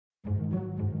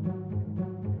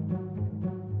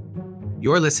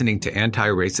You're listening to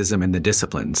Anti-Racism in the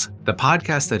Disciplines, the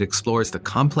podcast that explores the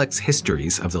complex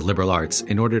histories of the liberal arts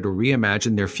in order to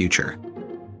reimagine their future.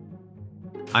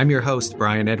 I'm your host,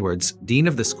 Brian Edwards, Dean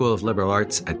of the School of Liberal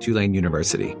Arts at Tulane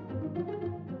University.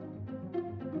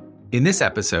 In this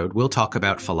episode, we'll talk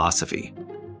about philosophy.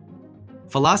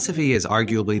 Philosophy is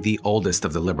arguably the oldest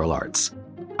of the liberal arts.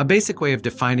 A basic way of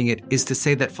defining it is to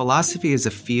say that philosophy is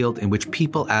a field in which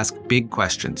people ask big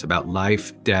questions about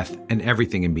life, death, and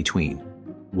everything in between.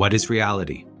 What is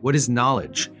reality? What is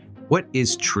knowledge? What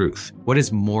is truth? What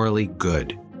is morally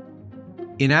good?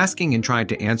 In asking and trying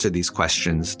to answer these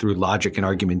questions through logic and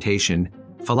argumentation,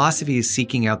 philosophy is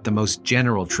seeking out the most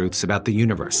general truths about the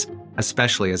universe,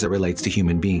 especially as it relates to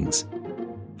human beings.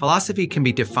 Philosophy can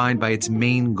be defined by its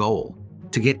main goal,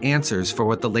 to get answers for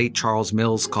what the late Charles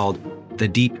Mills called the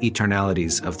deep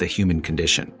eternalities of the human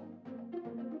condition.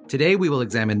 Today, we will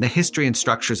examine the history and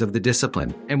structures of the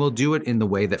discipline, and we'll do it in the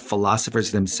way that philosophers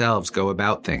themselves go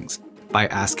about things, by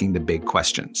asking the big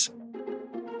questions.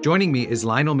 Joining me is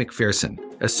Lionel McPherson,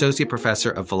 Associate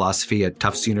Professor of Philosophy at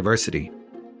Tufts University.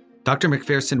 Dr.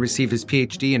 McPherson received his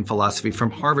PhD in philosophy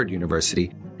from Harvard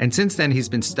University, and since then he's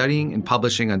been studying and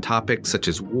publishing on topics such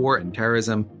as war and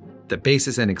terrorism, the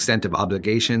basis and extent of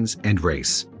obligations, and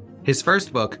race. His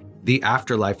first book, The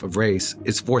Afterlife of Race,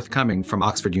 is forthcoming from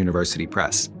Oxford University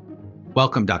Press.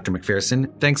 Welcome, Dr.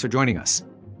 McPherson. Thanks for joining us.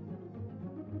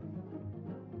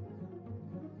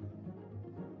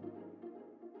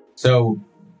 So,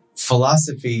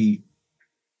 philosophy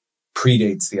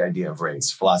predates the idea of race.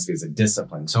 Philosophy is a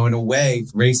discipline. So, in a way,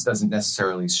 race doesn't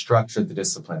necessarily structure the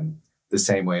discipline the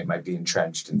same way it might be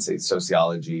entrenched in, say,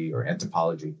 sociology or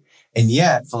anthropology. And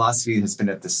yet, philosophy has been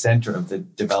at the center of the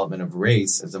development of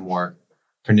race as a more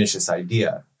pernicious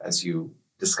idea, as you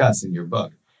discuss in your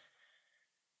book.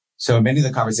 So in many of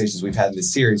the conversations we've had in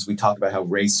this series, we talk about how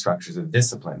race structures a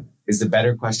discipline. Is the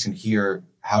better question here,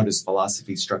 how does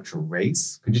philosophy structure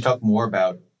race? Could you talk more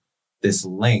about this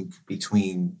link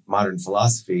between modern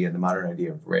philosophy and the modern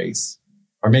idea of race?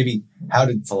 Or maybe how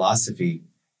did philosophy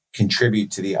contribute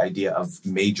to the idea of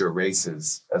major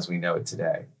races as we know it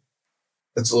today?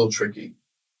 It's a little tricky.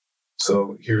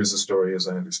 So here's the story as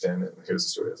I understand it, and here's the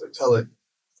story as I tell it.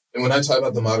 And when I talk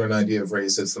about the modern idea of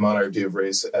race, it's the modern idea of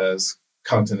race as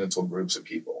continental groups of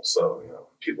people. So,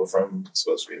 people from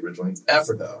supposed to be originally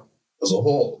Africa as a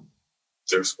whole,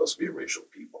 they're supposed to be a racial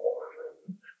people,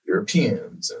 and then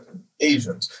Europeans and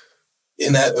Asians.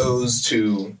 And that owes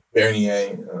to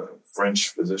Bernier, a French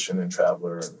physician and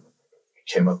traveler, and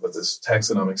came up with this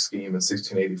taxonomic scheme in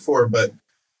 1684, but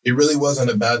it really wasn't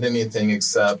about anything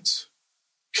except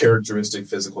characteristic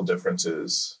physical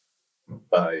differences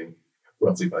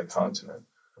roughly by continent.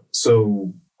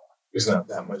 So there's not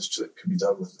that much that could be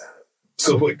done with that.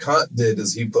 So what Kant did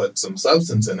is he put some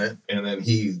substance in it, and then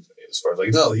he, as far as I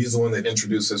can tell, he's the one that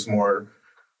introduced this more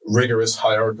rigorous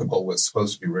hierarchical, what's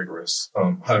supposed to be rigorous,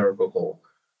 hierarchical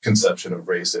conception of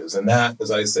races. And that,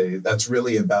 as I say, that's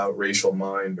really about racial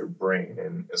mind or brain,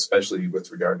 and especially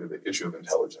with regard to the issue of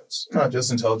intelligence. Not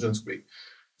just intelligence, but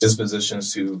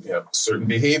dispositions to certain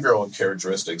behavioral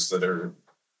characteristics that are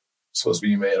supposed to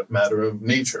be a matter of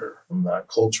nature, not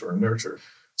culture or nurture.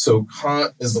 So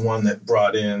Kant is the one that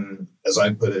brought in, as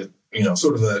I put it,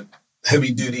 sort of a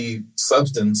heavy-duty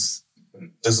substance.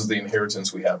 This is the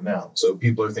inheritance we have now. So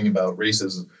people are thinking about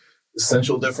races,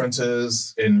 essential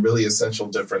differences, and really essential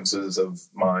differences of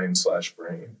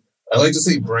mind/brain. I like to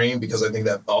say brain because I think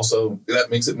that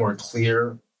makes it more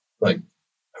clear, I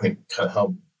think kind of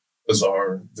how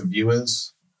bizarre the view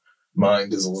is.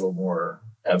 Mind is a little more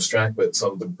abstract, but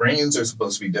some of the brains are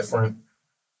supposed to be different,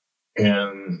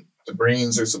 and the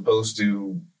brains are supposed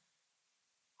to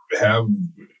have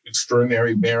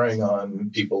extraordinary bearing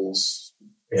on people's,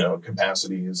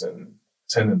 capacities and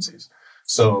tendencies.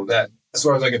 So that, as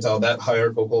far as I can tell, that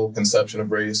hierarchical conception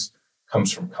of race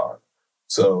comes from Kant.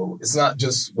 So it's not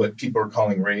just what people are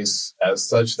calling race as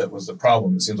such that was the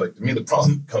problem. It seems like to me the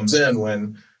problem comes in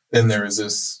when then there is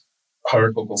this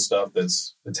hierarchical stuff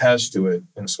that's attached to it,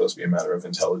 and it's supposed to be a matter of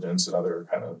intelligence and other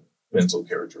kind of mental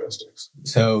characteristics.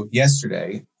 So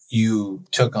yesterday, you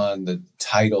took on the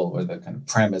title or the kind of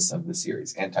premise of the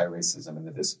series, Anti-Racism in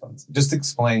the Disciplines. Just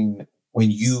explain, when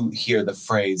you hear the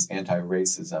phrase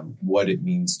anti-racism, what it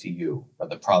means to you, or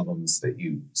the problems that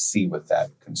you see with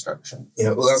that construction.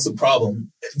 Well, that's the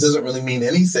problem. It doesn't really mean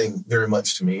anything very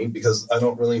much to me because I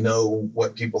don't really know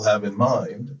what people have in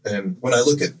mind. And when I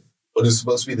look at what is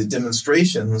supposed to be the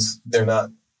demonstrations, they're not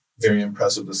very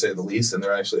impressive to say the least. And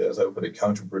they're actually, as I would put it,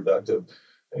 counterproductive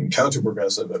and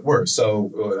counterprogressive at worst. So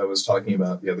what I was talking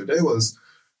about the other day was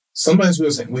sometimes we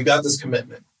were saying, we got this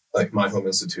commitment. like my home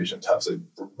institution, Tufts, they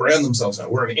brand themselves now.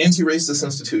 We're an anti-racist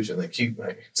institution. They keep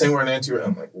saying we're an anti-racist.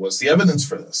 I'm like, what's the evidence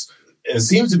for this? And it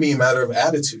seems to be a matter of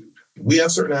attitude. We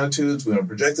have certain attitudes. We want to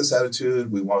project this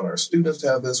attitude. We want our students to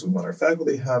have this. We want our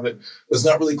faculty to have it. But it's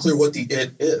not really clear what the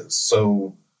it is.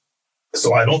 So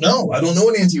I don't know. I don't know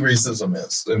what anti-racism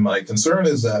is. And my concern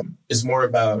is that it's more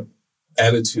about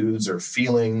attitudes or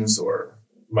feelings or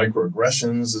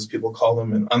microaggressions, as people call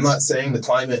them. And I'm not saying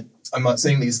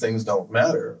these things don't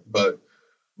matter, but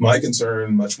my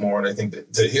concern much more, and I think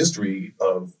that the history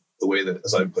of the way that,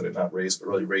 as I put it, not race, but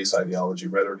really race ideology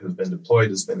rhetoric has been deployed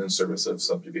has been in service of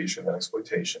subjugation and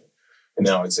exploitation. And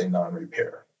now I'd say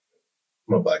non-repair.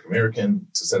 I'm a Black American,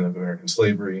 descendant of American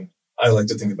slavery. I like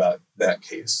to think about that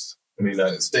case. In the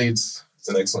United States, it's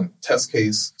an excellent test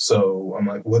case. So I'm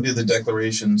like, what do the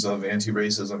declarations of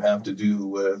anti-racism have to do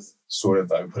with sort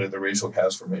of, I would put it, the racial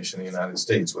caste formation in the United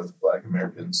States with Black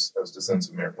Americans as descendants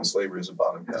of American slavery as a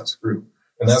bottom caste group?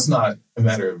 And that's not a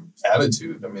matter of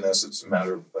attitude. I mean, that's just a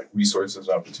matter of like resources,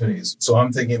 opportunities. So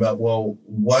I'm thinking about, well,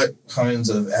 what kinds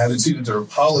of attitudes or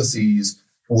policies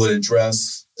would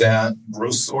address that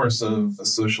gross source of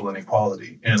social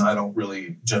inequality? And I don't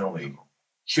really generally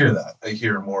hear that. I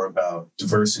hear more about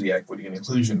diversity, equity, and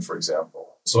inclusion, for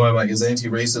example. So I'm like, is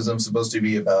anti-racism supposed to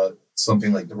be about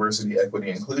something like diversity, equity,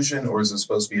 inclusion, or is it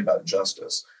supposed to be about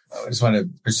justice? I just want to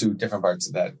pursue different parts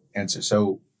of that answer.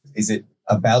 So is it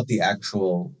about the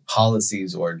actual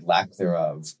policies or lack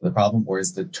thereof the problem, or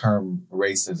is the term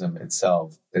racism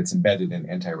itself that's embedded in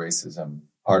anti-racism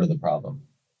part of the problem?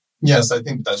 Yes, I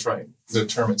think that's right. The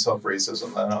term itself,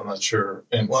 racism, I'm not sure.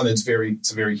 And one, it's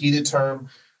a very heated term.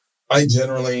 I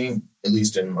generally, at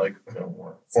least in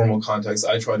more formal context,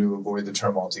 I try to avoid the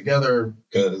term altogether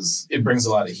because it brings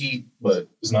a lot of heat, but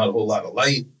there's not a whole lot of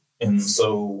light. And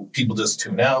so people just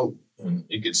tune out and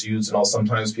it gets used. And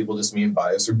sometimes people just mean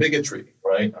bias or bigotry,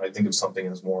 right? I think of something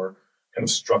as more kind of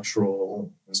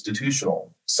structural,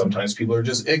 institutional. Sometimes people are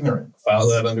just ignorant, file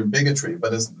that under bigotry,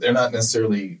 but they're not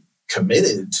necessarily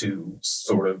committed to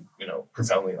sort of,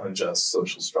 profoundly unjust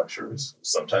social structures.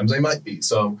 Sometimes they might be.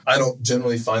 So I don't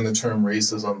generally find the term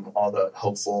racism all that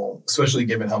helpful, especially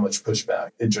given how much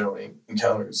pushback it generally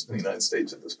encounters in the United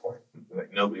States at this point.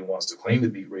 Like, nobody wants to claim to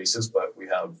be racist, but we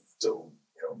have still,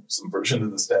 some version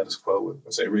of the status quo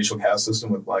with, say, a racial caste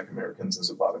system with Black Americans as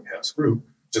a bottom caste group,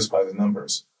 just by the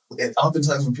numbers. And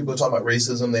oftentimes when people are talking about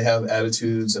racism, they have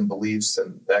attitudes and beliefs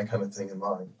and that kind of thing in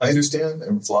mind. I understand,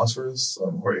 and philosophers,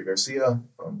 Jorge Garcia,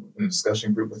 in a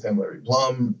discussion group with him, Larry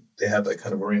Blum, they have that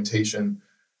kind of orientation,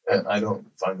 and I don't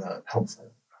find that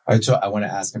helpful. All right, so I want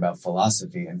to ask about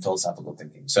philosophy and philosophical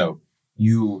thinking. So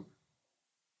you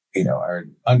are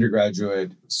an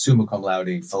undergraduate, summa cum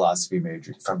laude philosophy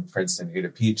major from Princeton. You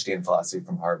had a PhD in philosophy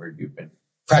from Harvard. You've been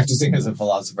practicing as a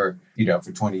philosopher,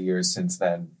 for 20 years since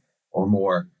then or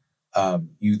more.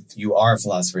 You are a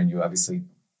philosopher and you obviously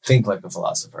think like a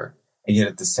philosopher. And yet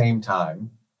at the same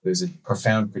time, there's a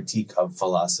profound critique of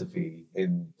philosophy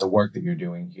in the work that you're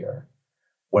doing here.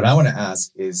 What I want to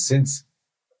ask is, since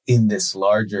in this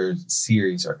larger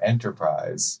series or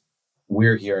enterprise,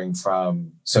 we're hearing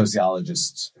from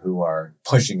sociologists who are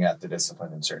pushing at the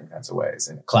discipline in certain kinds of ways,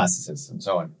 and classicists and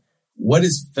so on, what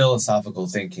does philosophical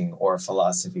thinking or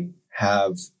philosophy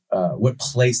have? What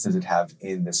place does it have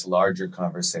in this larger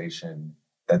conversation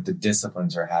that the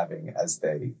disciplines are having as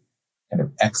they kind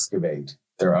of excavate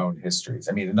their own histories?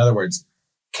 I mean, in other words,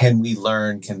 can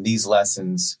these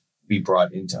lessons be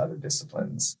brought into other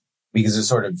disciplines? Because there's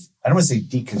sort of, I don't want to say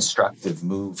deconstructive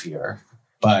move here,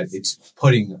 but it's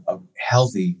putting a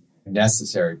healthy,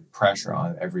 necessary pressure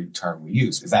on every term we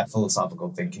use. Is that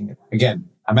philosophical thinking? Again,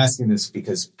 I'm asking this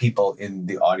because people in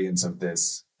the audience of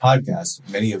this podcast,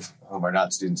 many of whom are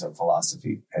not students of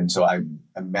philosophy. And so I'm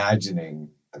imagining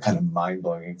the kind of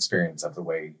mind-blowing experience of the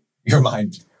way your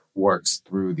mind works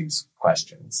through these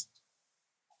questions.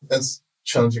 That's a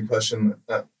challenging question,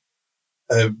 but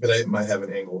I might have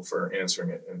an angle for answering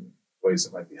it in ways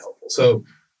that might be helpful. So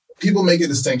people make a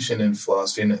distinction in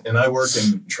philosophy, and I work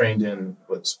and trained in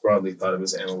what's broadly thought of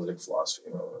as analytic philosophy,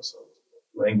 so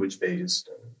language-based.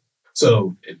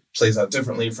 So it plays out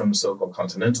differently from so-called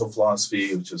continental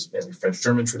philosophy, which is mainly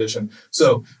French-German tradition.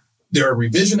 So there are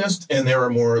revisionists and there are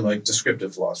more like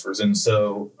descriptive philosophers. And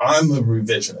so I'm a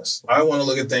revisionist. I want to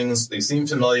look at things, they seem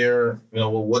familiar,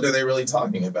 well, what are they really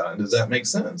talking about? And does that make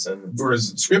sense? And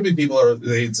whereas descriptive people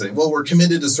they'd say, well, we're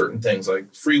committed to certain things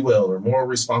like free will or moral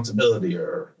responsibility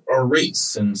or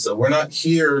race. And so we're not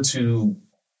here to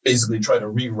basically try to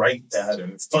rewrite that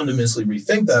and fundamentally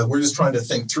rethink that. We're just trying to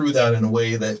think through that in a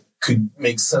way that could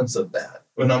make sense of that.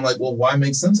 And I'm like, well, why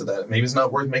make sense of that? Maybe it's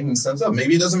not worth making sense of.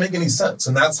 Maybe it doesn't make any sense.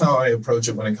 And that's how I approach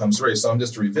it when it comes to race. So I'm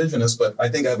just a revisionist, but I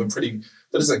think I have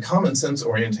a common sense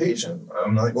orientation.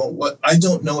 I'm like, well, I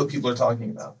don't know what people are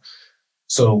talking about.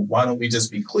 So why don't we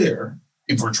just be clear?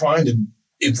 If we're trying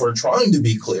to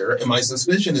be clear, and my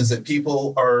suspicion is that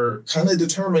people are kind of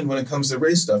determined when it comes to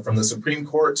race stuff, from the Supreme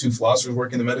Court to philosophers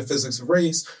working the metaphysics of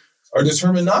race, are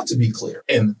determined not to be clear.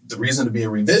 And the reason to be a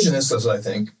revisionist is I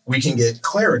think we can get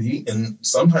clarity, and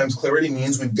sometimes clarity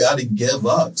means we've got to give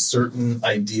up certain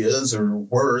ideas or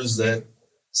words that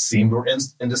seem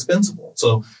indispensable.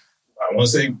 So I want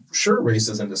to say, sure, race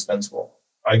is indispensable.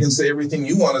 I can say everything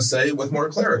you want to say with more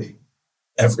clarity.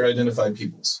 African-identified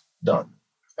peoples, done.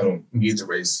 I don't need the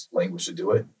race language to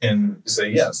do it. And say,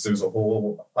 yes, there's a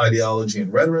whole ideology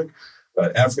and rhetoric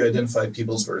about Africa-identified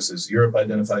peoples versus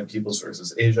Europe-identified peoples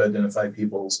versus Asia-identified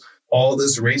peoples. All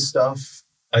this race stuff,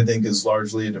 I think, is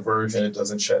largely a diversion. It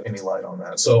doesn't shed any light on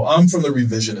that. So I'm from the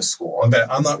revisionist school.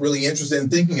 I'm not really interested in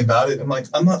thinking about it.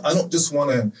 I don't just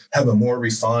want to have a more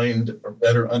refined or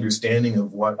better understanding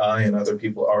of what I and other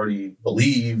people already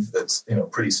believe that's,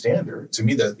 pretty standard. To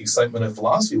me, the excitement of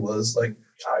philosophy was like,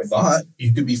 I thought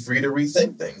you could be free to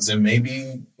rethink things, and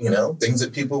maybe, things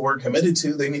that people were committed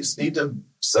to, they need to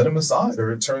set them aside,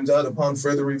 or it turns out upon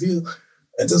further review,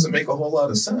 it doesn't make a whole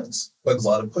lot of sense. But there's a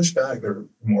lot of pushback. They're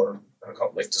more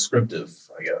descriptive,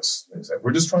 I guess.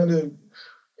 We're just trying to,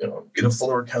 get a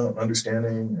fuller account and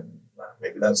understanding, and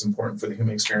maybe that's important for the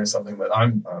human experience, something. But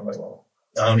I'm like, well,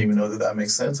 I don't even know that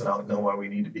makes sense, and I don't know why we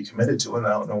need to be committed to it, and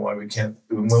I don't know why we can't.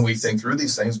 When we think through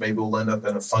these things, maybe we'll end up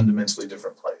in a fundamentally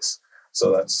different place.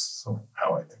 So that's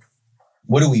how I think.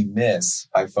 What do we miss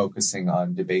by focusing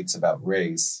on debates about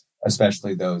race,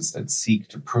 especially those that seek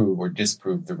to prove or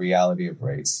disprove the reality of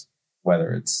race,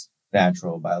 whether it's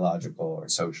natural, biological, or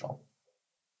social?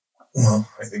 Well,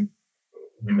 I think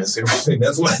we miss everything.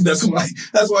 That's why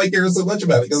I care so much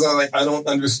about it, because I don't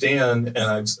understand, and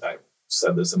I've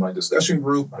said this in my discussion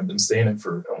group. I've been saying it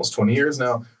for almost 20 years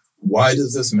now. Why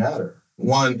does this matter?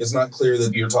 One, it's not clear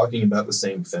that you're talking about the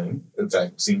same thing. In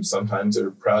fact, it seems sometimes they're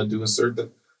proud to assert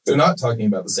that they're not talking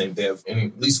about the same thing. They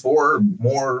have at least 4 or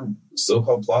more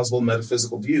so-called plausible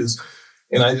metaphysical views.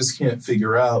 And I just can't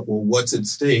figure out, well, what's at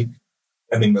stake?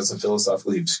 I think that's a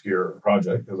philosophically obscure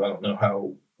project, because I don't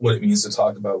know what it means to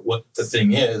talk about what the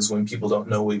thing is when people don't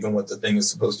know even what the thing is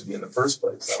supposed to be in the first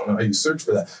place. I don't know how you search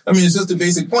for that. It's just a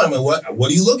basic point. I'm like, what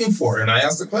are you looking for? And I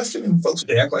ask the question, and folks,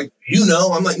 they act like,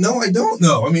 I'm like, no, I don't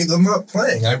know. I'm not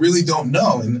playing. I really don't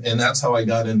know. And that's how I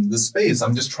got into this space.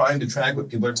 I'm just trying to track what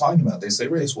people are talking about. They say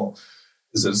race. Well,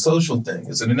 is it a social thing?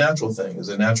 Is it a natural thing? Is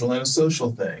it a natural and a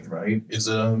social thing, right? Is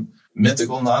it a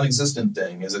mythical, non-existent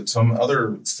thing? Is it some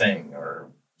other thing?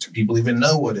 Or do people even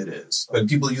know what it is? But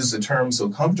people use the term so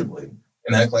comfortably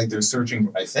and act like they're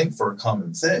searching, I think, for a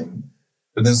common thing.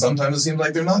 But then sometimes it seems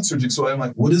like they're not searching. So I'm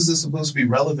like, what is this supposed to be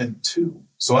relevant to?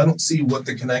 So I don't see what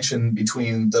the connection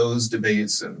between those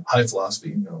debates and high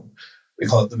philosophy, they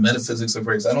call it the metaphysics of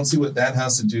race. I don't see what that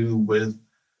has to do with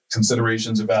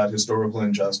considerations about historical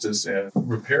injustice and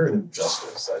reparative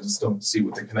justice. I just don't see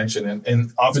what the connection is.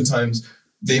 And oftentimes,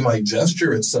 they might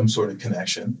gesture at some sort of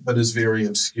connection, but it's very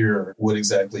obscure what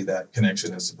exactly that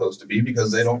connection is supposed to be,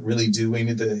 because they don't really do any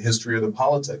of the history or the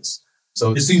politics.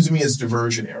 So it seems to me it's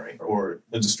diversionary or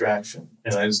a distraction.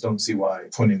 And I just don't see why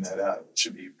pointing that out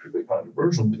should be pretty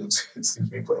controversial, because it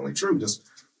seems to me plainly true. Just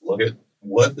look at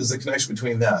what is the connection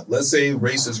between that. Let's say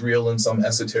race is real in some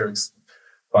esoteric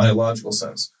biological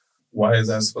sense. Why is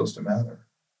that supposed to matter?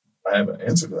 I have an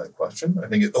answer to that question. I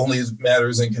think it only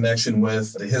matters in connection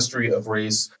with the history of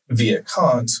race via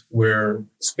Kant, where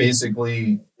it's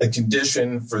basically a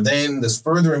condition for then this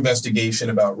further investigation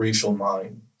about racial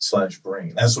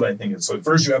mind/brain. That's what I think it's. So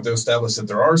first you have to establish that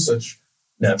there are such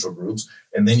natural groups,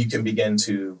 and then you can begin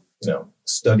to,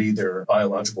 study their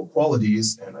biological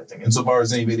qualities. And I think insofar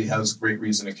as anybody has great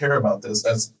reason to care about this,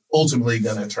 that's ultimately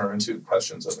going to turn to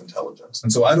questions of intelligence.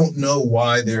 And so I don't know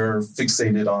why they're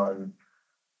fixated on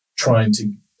trying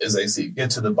to, as I see,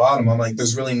 get to the bottom. I'm like,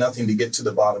 there's really nothing to get to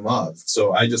the bottom of.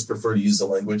 So I just prefer to use the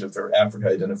language of their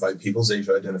Africa-identified peoples,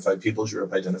 Asia-identified peoples,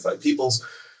 Europe-identified peoples.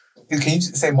 Can you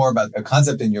say more about a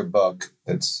concept in your book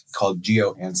that's called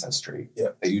geoancestry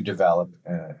that you develop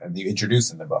and you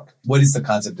introduce in the book? What is the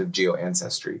concept of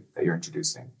geoancestry that you're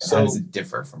introducing? And how does it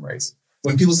differ from race?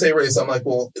 When people say race, I'm like,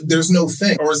 well, there's no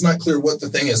thing, or it's not clear what the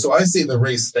thing is. So I say the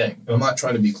race thing. And I'm not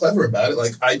trying to be clever about it.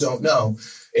 Like, I don't know.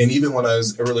 And even when I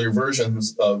was earlier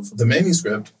versions of the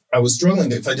manuscript, I was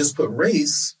struggling if I just put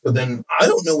race, but then I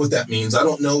don't know what that means. I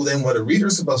don't know then what a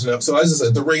reader's supposed to know. So I just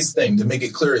said the race thing to make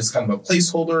it clear. It's kind of a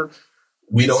placeholder.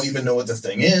 We don't even know what the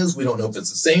thing is. We don't know if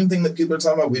it's the same thing that people are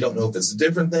talking about. We don't know if it's a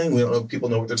different thing. We don't know if people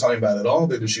know what they're talking about at all.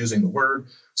 They're just using the word.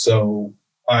 So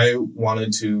I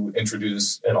wanted to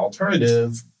introduce an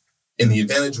alternative. And the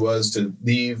advantage was to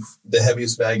leave the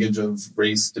heaviest baggage of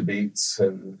race debates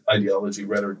and ideology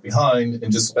rhetoric behind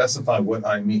and just specify what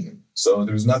I mean. So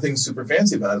there's nothing super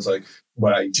fancy about it. It's like,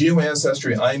 by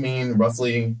geoancestry, I mean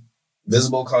roughly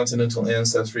visible continental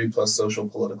ancestry plus social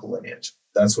political lineage.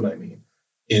 That's what I mean.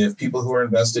 If people who are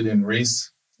invested in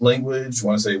race language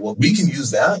want to say, well, we can use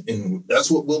that and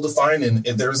that's what we'll define, and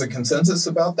if there's a consensus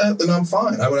about that, then I'm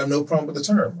fine. I would have no problem with the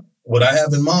term. What I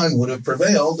have in mind would have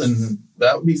prevailed, and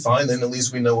that would be fine. Then at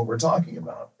least we know what we're talking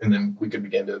about. And then we could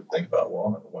begin to think about, well,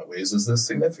 in what ways is this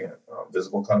significant?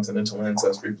 Visible continental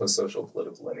ancestry plus social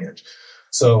political lineage.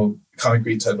 So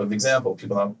concrete type of example,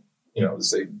 people have, to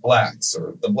say blacks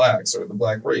or the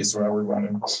black race, or however we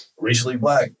want to racially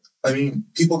black. I mean,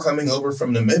 people coming over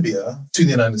from Namibia to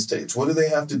the United States, what do they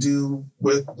have to do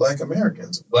with Black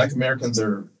Americans? Black Americans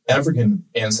are African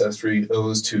ancestry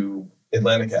owes to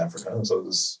Atlantic Africa. So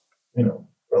this,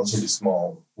 relatively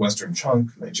small Western chunk,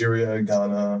 Nigeria,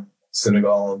 Ghana,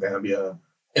 Senegal, Gambia.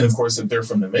 And of course, if they're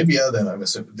from Namibia, then I'm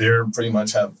assuming they're pretty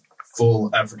much have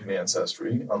full African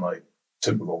ancestry, unlike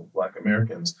typical Black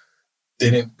Americans. They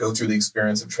didn't go through the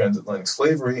experience of transatlantic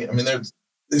slavery. I mean,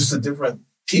 there's a different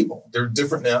people. They're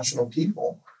different national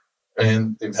people.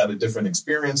 And they've had a different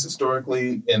experience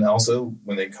historically. And also,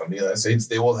 when they come to the United States,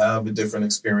 they will have a different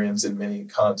experience in many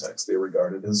contexts. They're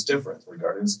regarded as different,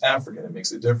 regarded as African. It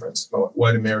makes a difference.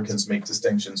 White Americans make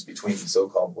distinctions between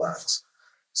so-called blacks.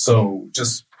 So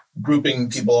just grouping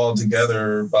people all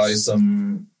together by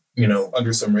some,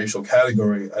 under some racial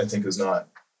category, I think is not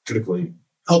critically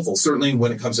helpful, certainly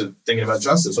when it comes to thinking about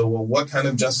justice. So, well, what kind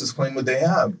of justice claim would they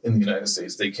have in the United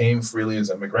States? They came freely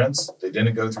as immigrants. They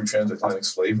didn't go through transatlantic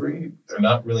slavery. They're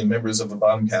not really members of a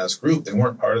bottom caste group. They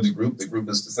weren't part of the group. The group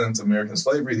is descendants of American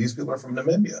slavery. These people are from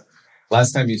Namibia.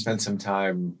 Last time you spent some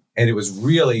time, and it was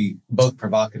really both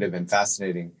provocative and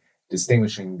fascinating,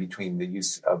 distinguishing between the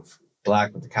use of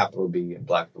Black with the capital B and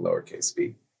Black with the lowercase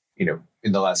b.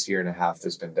 In the last year and a half,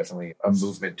 there's been definitely a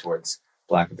movement towards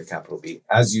Black with the capital B,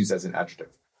 as used as an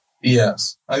adjective.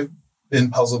 Yes. I've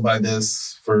been puzzled by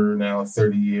this for now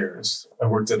 30 years. I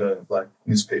worked at a Black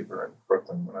newspaper in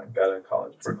Brooklyn when I got out of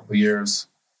college for a couple of years.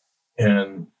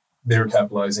 And they were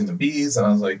capitalizing the B's. And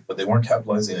I was like, but they weren't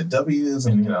capitalizing the W's.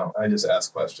 And, I just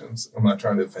ask questions. I'm not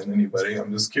trying to offend anybody.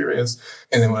 I'm just curious.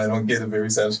 And then when I don't get a very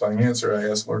satisfying answer, I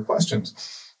ask more questions.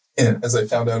 And as I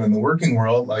found out in the working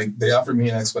world, they offered me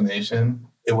an explanation.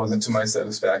 It wasn't to my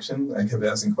satisfaction. I kept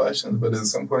asking questions, but at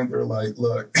some point they were like,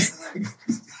 look, this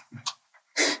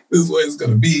is the way it's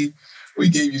going to be. We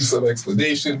gave you some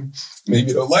explanation. Maybe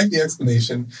you don't like the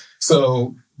explanation.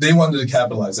 So they wanted to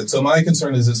capitalize it. So my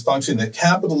concern is this function, that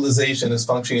capitalization is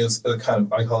functioning as a kind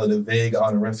of, I call it a vague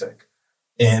honorific.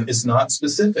 And it's not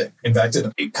specific. In fact,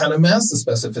 it kind of masks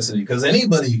the specificity because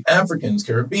anybody, Africans,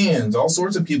 Caribbeans, all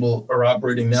sorts of people are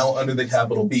operating now under the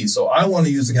capital B. So I want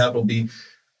to use the capital B,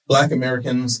 Black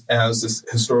Americans as this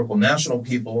historical national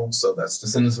people. So that's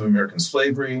descendants of American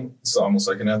slavery. It's almost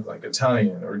like an ethnic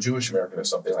Italian or Jewish American or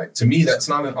something like. To me, that's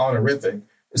not an honorific.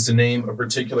 It's to name a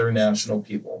particular national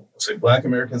people. Say Black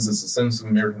Americans as descendants of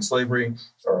American slavery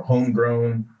are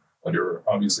homegrown under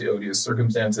obviously odious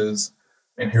circumstances.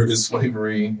 And here is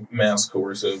slavery, mass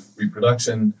coercive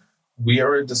reproduction. We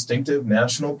are a distinctive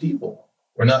national people.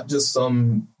 We're not just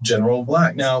some general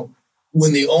Black. Now,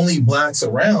 when the only Blacks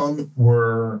around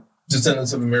were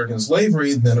descendants of American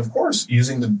slavery, then of course,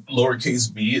 using the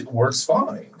lowercase b, it works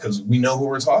fine because we know who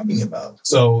we're talking about.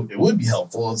 So it would be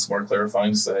helpful. It's more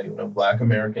clarifying to say, Black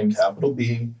American, capital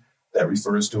B, that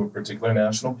refers to a particular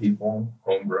national people,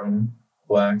 homegrown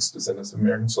Blacks, descendants of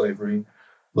American slavery.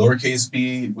 Lowercase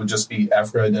b would just be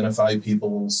Africa-identified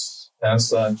peoples. As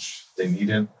such, they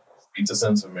needn't be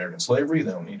descendants of American slavery.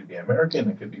 They don't need to be American.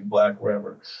 It could be Black,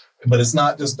 wherever. But it's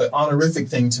not just the honorific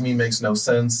thing. To me, makes no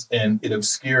sense, and it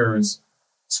obscures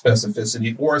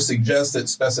specificity or suggests that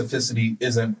specificity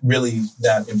isn't really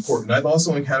that important. I've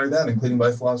also encountered that, including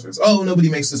by philosophers. Oh, nobody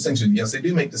makes distinctions. Yes, they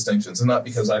do make distinctions, and not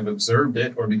because I've observed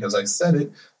it or because I said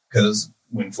it, because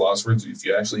when philosophers, if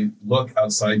you actually look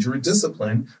outside your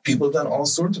discipline, people have done all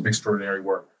sorts of extraordinary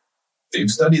work. They've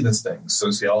studied this thing.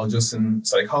 Sociologists and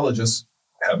psychologists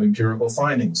have empirical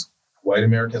findings. White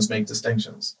Americans make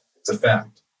distinctions. It's a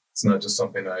fact. It's not just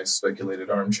something I speculated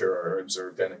armchair or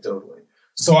observed anecdotally.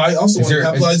 So I also want to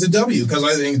capitalize the W because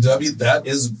I think W, that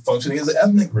is functioning as an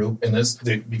ethnic group, and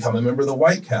they become a member of the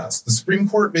white caste. The Supreme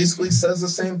Court basically says the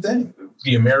same thing.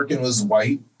 The American was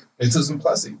white. It says in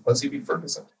Plessy v.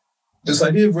 Ferguson. This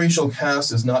idea of racial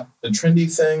caste is not a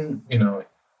trendy thing.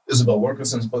 Isabel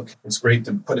Wilkerson's book, it's great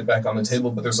to put it back on the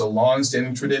table, but there's a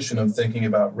long-standing tradition of thinking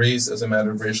about race as a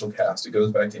matter of racial caste. It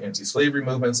goes back to anti-slavery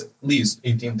movements, at least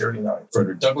 1839.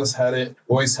 Frederick Douglass had it,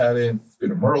 Boyce had it,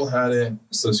 Peter Murrell had it,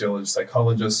 sociologist,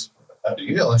 psychologist at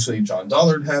Yale, actually John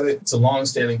Dollard had it. It's a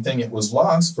long-standing thing. It was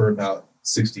lost for about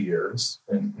 60 years,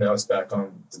 and now it's back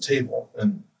on the table.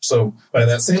 And so by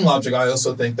that same logic, I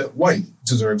also think that white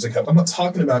deserves a cup. I'm not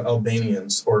talking about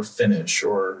Albanians or Finnish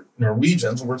or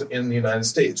Norwegians. We're in the United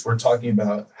States. We're talking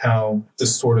about how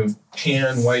this sort of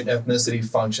pan-white ethnicity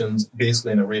functions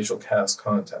basically in a racial caste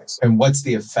context. And what's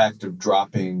the effect of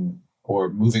dropping or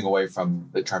moving away from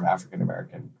the term African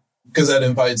American? Because that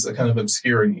invites a kind of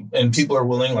obscurity. And people are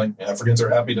willing, like Africans are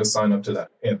happy to sign up to that.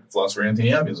 And philosopher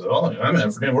Anthony Abbey says, oh, I'm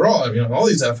African. We're all, all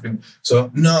these African.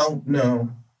 So no,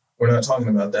 we're not talking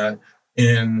about that.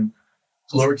 And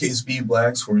lowercase b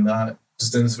blacks who are not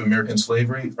descendants of American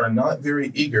slavery are not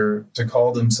very eager to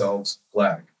call themselves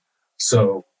black.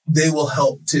 So they will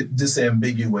help to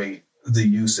disambiguate the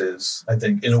uses, I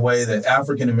think, in a way that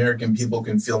African American people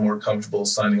can feel more comfortable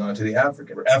signing on to the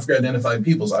African or African-identified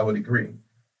peoples, I would agree.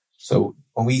 So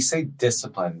when we say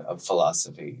discipline of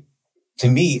philosophy, to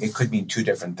me, it could mean two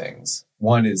different things.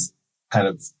 One is kind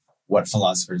of what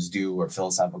philosophers do or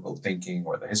philosophical thinking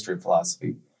or the history of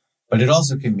philosophy. But it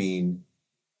also can mean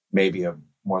maybe a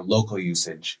more local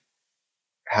usage,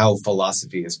 how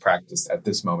philosophy is practiced at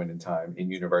this moment in time in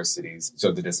universities.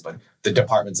 So the discipline, the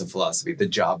departments of philosophy, the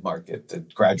job market, the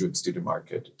graduate student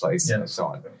marketplace, and so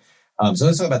on. So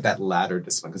let's talk about that latter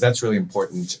discipline, because that's really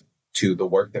important to the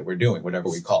work that we're doing, whatever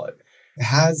we call it.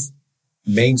 Has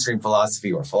mainstream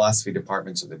philosophy or philosophy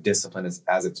departments or the discipline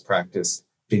as it's practiced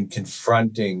been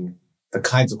confronting the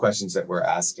kinds of questions that we're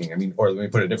asking? I mean, or let me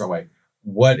put it a different way.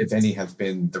 What, if any, have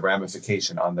been the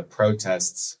ramification on the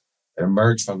protests that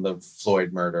emerged from the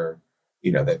Floyd murder,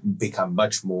 that become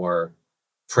much more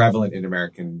prevalent in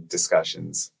American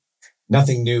discussions?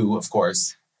 Nothing new, of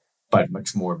course, but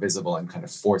much more visible and kind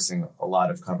of forcing a lot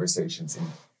of conversations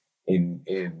in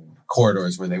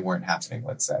corridors where they weren't happening,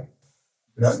 let's say.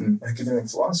 Not in academic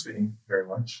philosophy very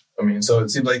much. I mean, so it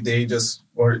seemed like they just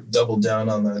doubled down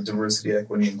on the diversity,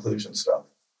 equity, inclusion stuff.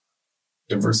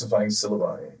 Diversifying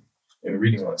syllabi in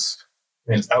reading lists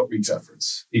and outreach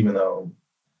efforts, even though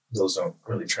those don't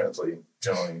really translate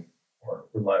generally or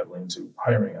reliably into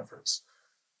hiring efforts.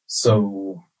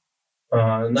 So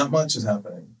not much is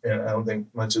happening. And I don't think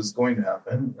much is going to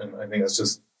happen. And I think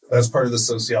that's part of the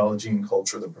sociology and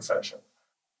culture of the profession.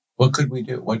 What could we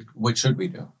do? What should we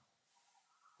do?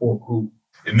 Who?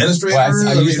 Administrators?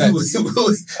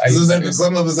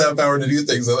 Some of us have power to do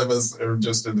things. Other of us are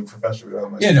just in the profession.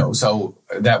 So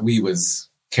that we was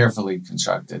carefully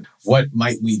constructed. What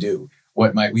might we do?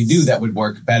 What might we do that would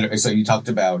work better? So you talked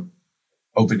about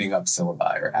opening up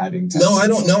syllabi or adding text. No, I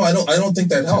don't think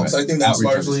that helps. I think that's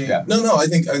largely... No, I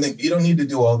think you don't need to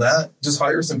do all that. Just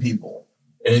hire some people.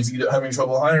 And if you have any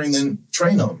trouble hiring, then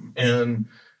train them. And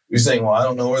you're saying, well, I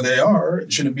don't know where they are.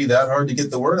 It shouldn't be that hard to get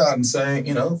the word out and say,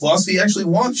 philosophy actually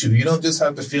wants you. You don't just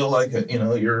have to feel like,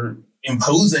 you're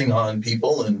imposing on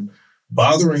people and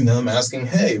bothering them, asking,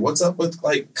 hey, what's up with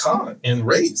Kant and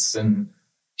race? And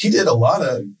he did a lot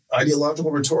of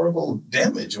ideological, rhetorical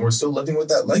damage, and we're still living with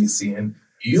that legacy. And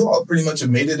you all pretty much have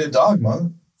made it a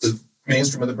dogma, the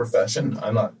mainstream of the profession.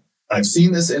 I've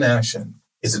seen this in action.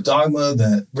 It's a dogma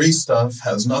that race stuff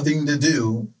has nothing to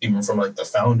do, even from the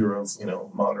founder of,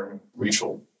 modern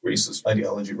racist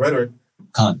ideology rhetoric.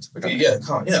 Kant. Yeah,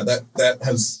 Kant. Yeah,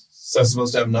 that's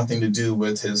supposed to have nothing to do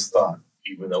with his thought,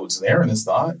 even though it's there in his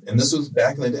thought. And this was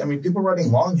back in the day. I mean, people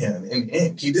writing longhand in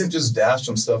ink. He didn't just dash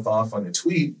some stuff off on a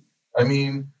tweet. I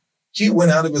mean, he went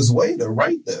out of his way to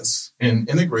write this and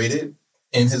integrate it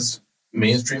in his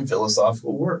mainstream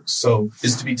philosophical works. So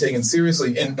it's to be taken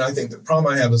seriously. And I think the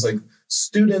problem I have is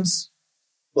students,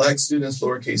 Black students,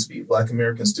 lowercase b, Black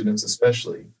American students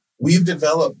especially, we've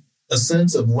developed a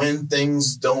sense of when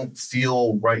things don't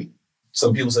feel right.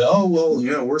 Some people say, oh,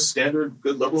 well, we're standard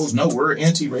good liberals. No, we're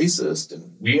anti-racist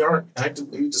and we aren't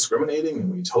actively discriminating,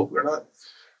 and we hope we're not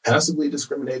passively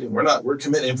discriminating. We're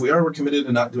committed. If we are, we're committed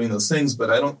to not doing those things. But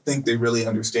I don't think they really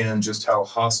understand just how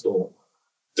hostile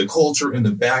the culture and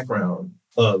the background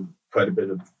of quite a bit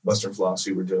of Western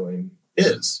philosophy we're doing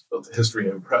is, both the history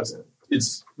and present.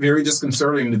 It's very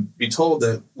disconcerting to be told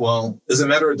that, well, as a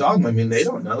matter of dogma, I mean, they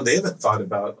don't know. They haven't thought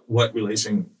about what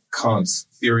relation Kant's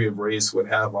theory of race would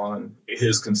have on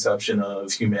his conception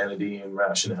of humanity and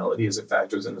rationality as it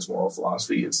factors in his moral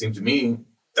philosophy. It seemed to me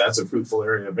that's a fruitful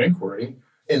area of inquiry.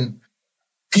 And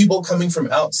people coming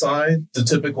from outside the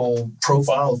typical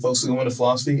profile of folks who go into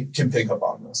philosophy can pick up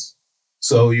on this.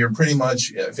 So you're pretty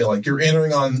much, I feel like you're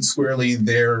entering on squarely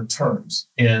their terms,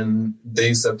 and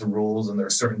they set the rules, and there are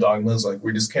certain dogmas like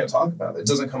we just can't talk about it. It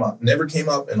doesn't come up. Never came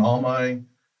up in all my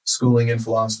schooling in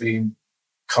philosophy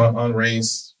on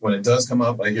race. When it does come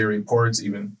up, I hear reports,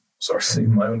 even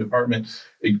in my own department,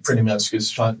 it pretty much gets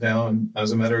shot down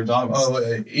as a matter of dogma.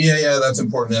 Oh, yeah, that's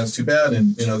important. That's too bad.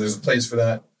 And, there's a place for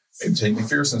that. Maybe take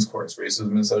McPherson's course,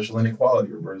 Racism and Social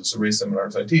Inequality, or Versions of Race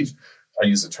seminars I teach. I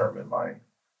use the term in my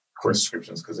course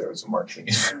descriptions because there was some marketing.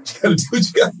 You got to do what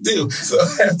you got to do. So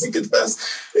I have to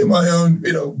confess, in my own,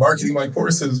 marketing my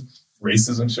courses,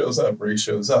 racism shows up, race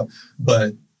shows up.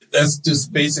 But that's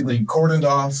just basically cordoned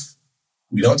off.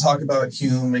 We don't talk about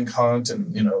Hume and Kant,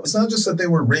 and, it's not just that they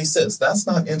were racist. That's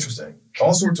not interesting.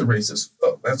 All sorts of racists.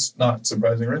 Oh, that's not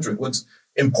surprising or interesting. What's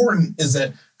important is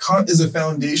that Kant is a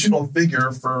foundational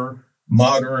figure for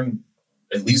modern,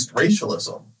 at least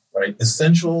racialism, right?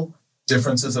 Essential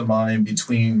differences of mind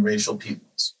between racial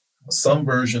peoples. Some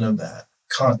version of that.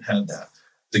 Kant had that.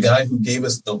 The guy who gave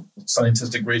us the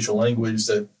scientific racial language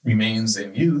that remains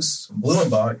in use,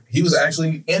 Blumenbach, he was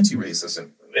actually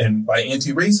anti-racist. And by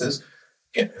anti-racist,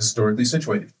 again, historically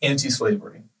situated,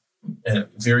 anti-slavery, and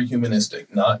very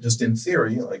humanistic, not just in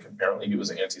theory, like apparently he was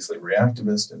an anti-slavery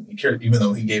activist, and he cared, even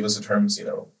though he gave us the terms,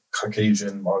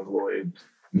 Caucasian, Mongoloid,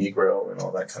 Negro, and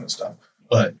all that kind of stuff.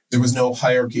 But there was no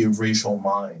hierarchy of racial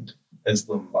mind as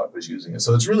Blumenbach was using it.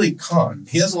 So it's really Kant.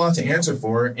 He has a lot to answer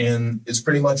for, and it's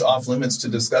pretty much off limits to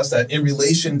discuss that in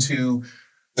relation to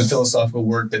the philosophical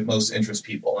work that most interests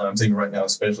people. And I'm thinking right now,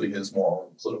 especially his moral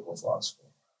and political philosophy.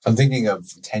 I'm thinking of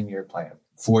a 10-year plan,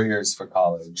 4 years for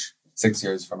college, 6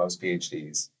 years for most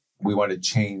PhDs. We want to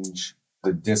change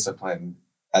the discipline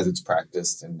as it's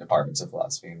practiced in departments of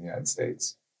philosophy in the United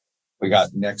States. We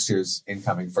got next year's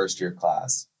incoming first-year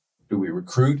class. Do we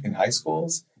recruit in high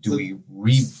schools? Do we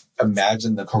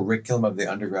reimagine the curriculum of the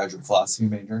undergraduate philosophy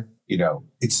major?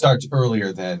 It starts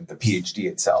earlier than the PhD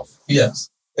itself. Yes.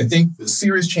 I think the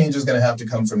serious change is going to have to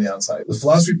come from the outside. The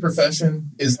philosophy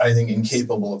profession is, I think,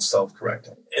 incapable of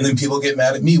self-correcting. And then people get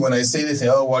mad at me when I say, they say,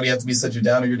 oh, why do you have to be such a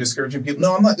downer? You're discouraging people.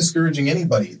 No, I'm not discouraging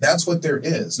anybody. That's what there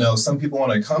is. Now, some people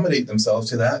want to accommodate themselves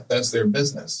to that. That's their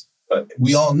business. But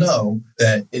we all know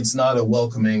that it's not a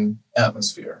welcoming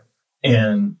atmosphere.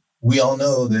 And we all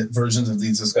know that versions of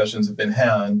these discussions have been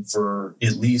had for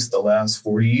at least the last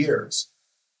 40 years.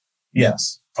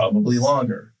 Yes, probably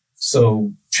longer.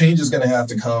 So change is going to have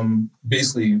to come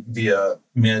basically via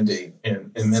mandate and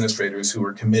administrators who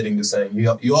are committing to saying,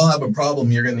 you all have a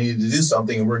problem, you're going to need to do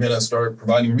something, and we're going to start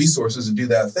providing resources to do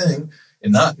that thing,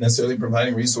 and not necessarily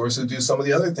providing resources to do some of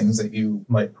the other things that you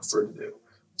might prefer to do.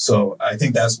 So I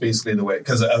think that's basically the way,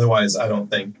 because otherwise I don't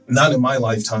think, not in my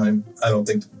lifetime, I don't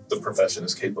think the profession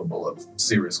is capable of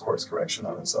serious course correction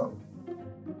on its own.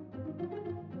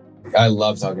 I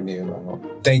love talking to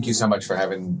you. Thank you so much for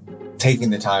taking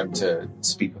the time to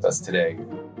speak with us today.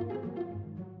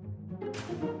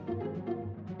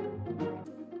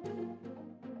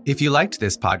 If you liked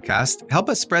this podcast, help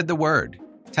us spread the word.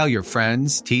 Tell your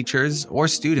friends, teachers, or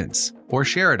students, or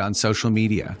share it on social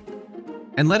media.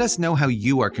 And let us know how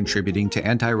you are contributing to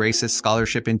anti-racist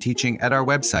scholarship and teaching at our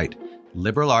website,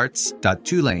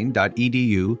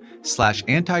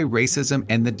 liberalarts.tulane.edu/anti-racism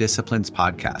and the disciplines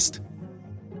podcast.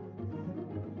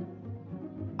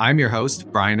 I'm your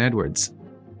host, Brian Edwards.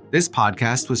 This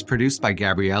podcast was produced by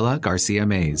Gabriela Garcia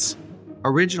Mays.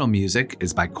 Original music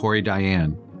is by Corey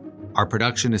Diane. Our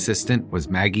production assistant was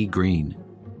Maggie Green.